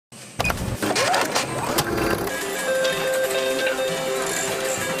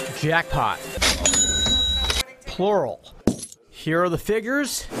Jackpot. Plural. Here are the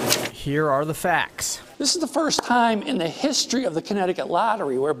figures. Here are the facts. This is the first time in the history of the Connecticut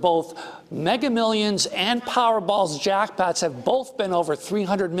Lottery where both Mega Millions and Powerball's jackpots have both been over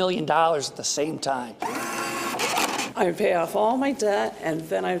 $300 million at the same time. I would pay off all my debt, and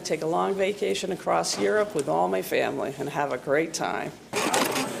then I would take a long vacation across Europe with all my family and have a great time.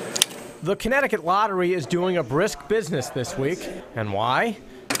 The Connecticut Lottery is doing a brisk business this week. And why?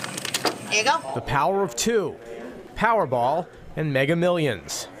 Here you go. The power of two. Powerball and Mega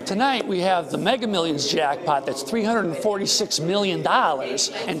Millions. Tonight we have the Mega Millions jackpot that's $346 million,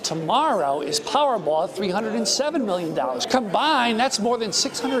 and tomorrow is Powerball at $307 million. Combined, that's more than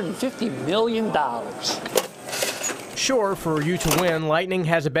 $650 million. Sure, for you to win, Lightning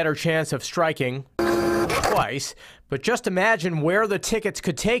has a better chance of striking twice, but just imagine where the tickets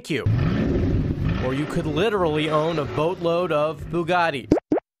could take you. Or you could literally own a boatload of Bugatti.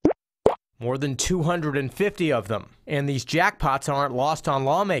 More than 250 of them. And these jackpots aren't lost on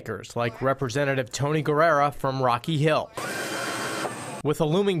lawmakers like Representative Tony Guerrera from Rocky Hill. With a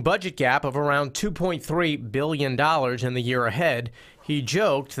looming budget gap of around $2.3 billion in the year ahead, he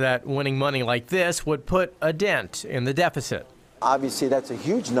joked that winning money like this would put a dent in the deficit. Obviously, that's a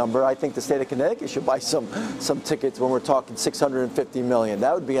huge number. I think the state of Connecticut should buy some tickets when we're talking $650 million.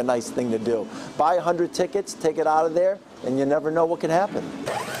 That would be a nice thing to do. Buy 100 tickets, take it out of there, and you never know what can happen.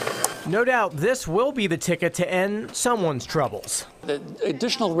 No doubt this will be the ticket to end someone's troubles. The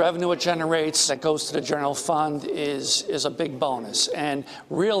additional revenue it generates that goes to the general fund is a big bonus. And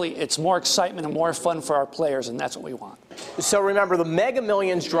really, it's more excitement and more fun for our players, and that's what we want. So remember, the Mega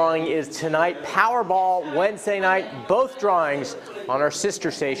Millions drawing is tonight, Powerball Wednesday night, both drawings on our sister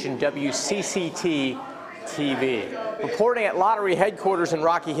station, WCCT TV. Reporting at Lottery headquarters in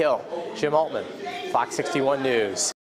Rocky Hill, Jim Altman, Fox 61 News.